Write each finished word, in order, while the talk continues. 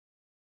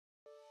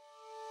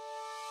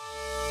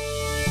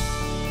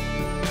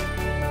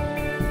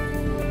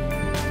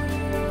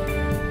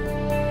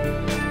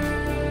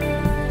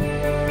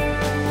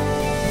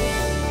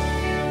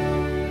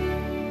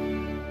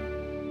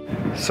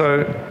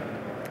So,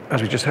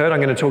 as we just heard, I'm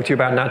going to talk to you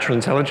about natural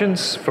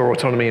intelligence for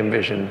autonomy and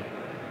vision.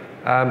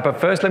 But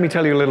first, let me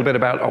tell you a little bit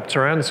about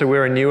Opteran. So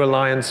we're a new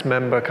Alliance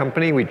member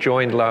company. We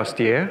joined last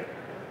year.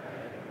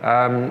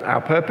 Our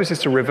purpose is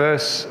to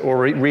reverse or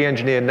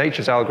re-engineer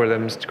nature's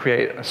algorithms to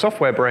create a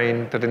software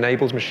brain that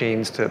enables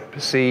machines to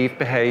perceive,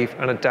 behave,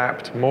 and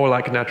adapt more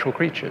like natural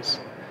creatures.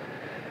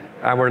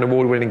 And we're an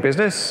award-winning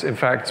business. In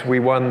fact, we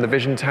won the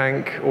Vision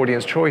Tank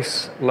Audience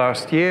Choice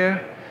last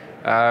year,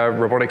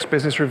 Robotics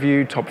Business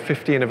Review, Top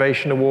 50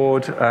 Innovation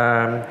Award,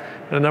 and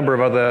a number of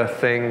other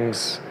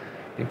things,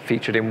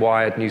 featured in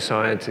Wired, New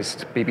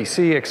Scientist,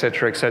 BBC, et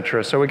cetera, et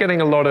cetera. So we're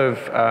getting a lot of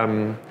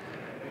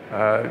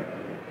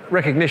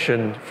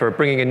recognition for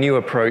bringing a new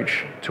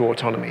approach to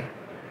autonomy.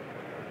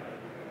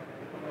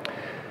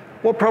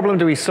 What problem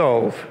do we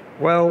solve?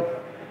 Well,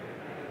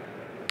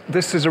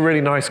 this is a really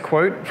nice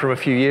quote from a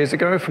few years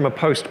ago from a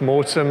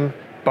post-mortem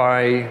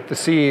by the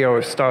CEO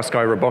of Starsky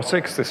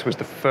Robotics. This was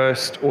the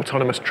first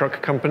autonomous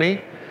truck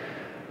company,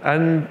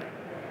 and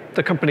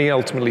the company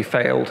ultimately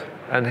failed.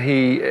 And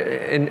he,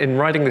 in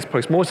writing this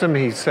post-mortem,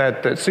 he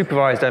said that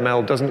supervised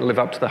ML doesn't live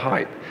up to the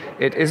hype.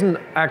 It isn't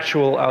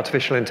actual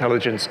artificial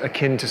intelligence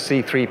akin to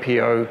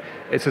C3PO.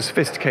 It's a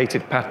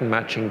sophisticated pattern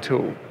matching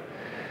tool.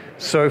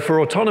 So for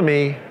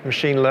autonomy,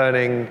 machine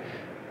learning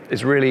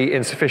is really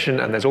insufficient,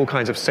 and there's all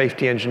kinds of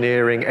safety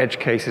engineering, edge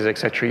cases, et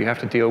cetera, you have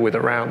to deal with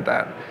around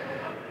that.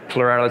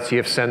 Plurality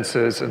of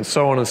sensors, and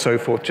so on and so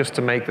forth, just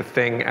to make the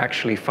thing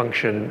actually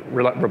function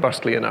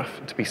robustly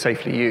enough to be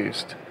safely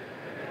used,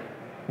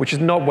 which is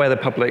not where the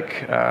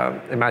public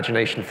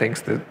imagination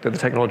thinks that the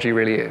technology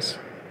really is.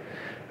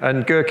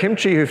 And Gur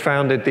Kimchi, who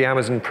founded the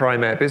Amazon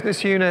Prime Air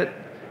business unit,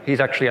 he's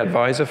actually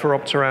advisor for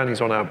Opteran, he's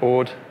on our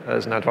board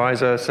as an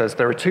advisor, says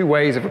there are two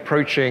ways of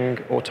approaching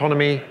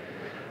autonomy,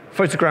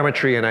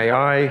 photogrammetry and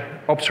AI.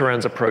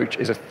 Opteran's approach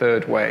is a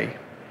third way.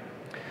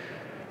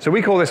 So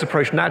we call this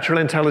approach natural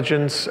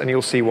intelligence, and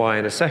you'll see why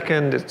in a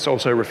second. It's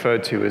also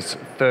referred to as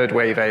third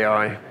wave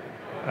AI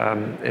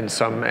in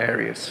some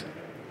areas.